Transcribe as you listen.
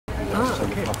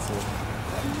Okay.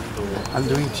 I'm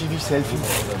doing TV selfie.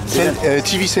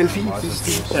 TV selfie.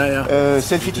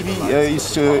 Selfie TV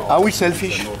is. Are we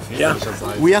selfish? Yeah.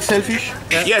 We are selfish.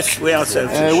 Yes, we are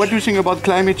selfish. What do you think about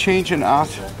climate change and art?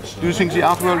 Do you think the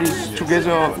art world is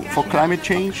together for climate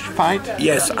change fight?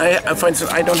 Yes, for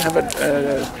instance, I don't have a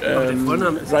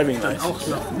driving license.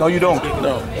 No, you don't?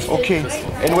 No. Okay.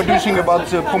 And what do you think about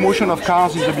the promotion of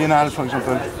cars in the Biennale, for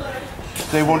example?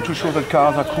 They want to show that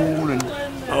cars are cool and...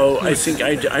 Oh, I think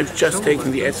I've just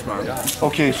taken the S-Bahn.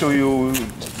 Okay, so you...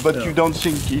 But you don't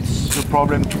think it's a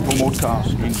problem to promote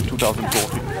cars in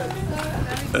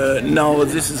 2014? No,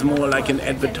 this is more like an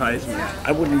advertisement.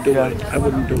 I wouldn't do it. I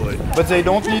wouldn't do it. But they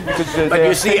don't need because but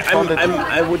you see,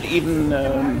 I would even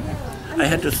I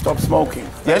had to stop smoking.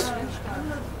 Yes.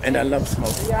 And I love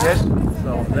smoking. Yes.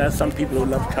 So there are some people who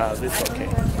love cars. It's okay.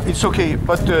 It's okay.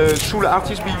 But should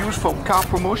artists be used for car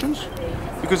promotions?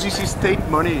 Because this is state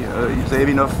money. If they have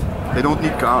enough, they don't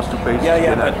need cars to pay.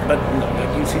 Yeah. But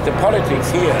you see, the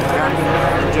politics here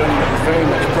in Germany is very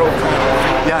much pro-car.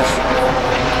 Yes.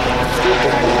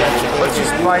 But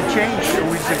this might change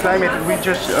with the climate. We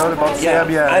just heard about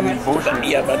Serbia and Bosnia.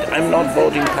 Yeah, but I'm not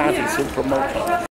voting parties who promote cars.